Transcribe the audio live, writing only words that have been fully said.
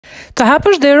Të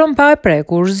hapësh derën pa e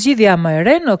prekur, zgjidhja më e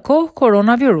re në kohë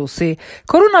koronavirusi.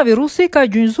 Koronavirusi ka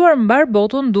gjynjëzuar mbar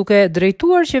botën duke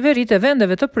drejtuar qeveritë e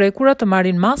vendeve të prekura të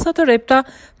marrin masa të repta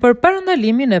për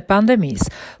parandalimin e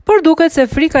pandemisë. Por duket se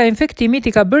frika e infektimit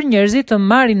i ka bërë njerëzit të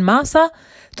marrin masa,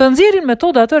 të nxjerrin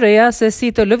metoda të reja se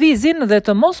si të levizin dhe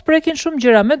të mos prekin shumë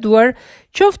gjëra me duar,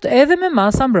 qoftë edhe me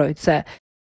masa mbrojtëse.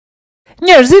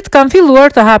 Njerëzit kanë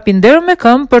filluar të hapin derën me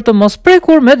këmbë për të mos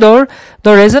prekur me dorë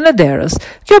dorezën e derës.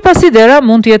 Kjo pasi dera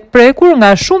mund të jetë prekur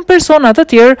nga shumë persona të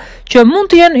tjerë që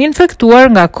mund të jenë infektuar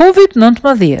nga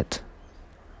COVID-19.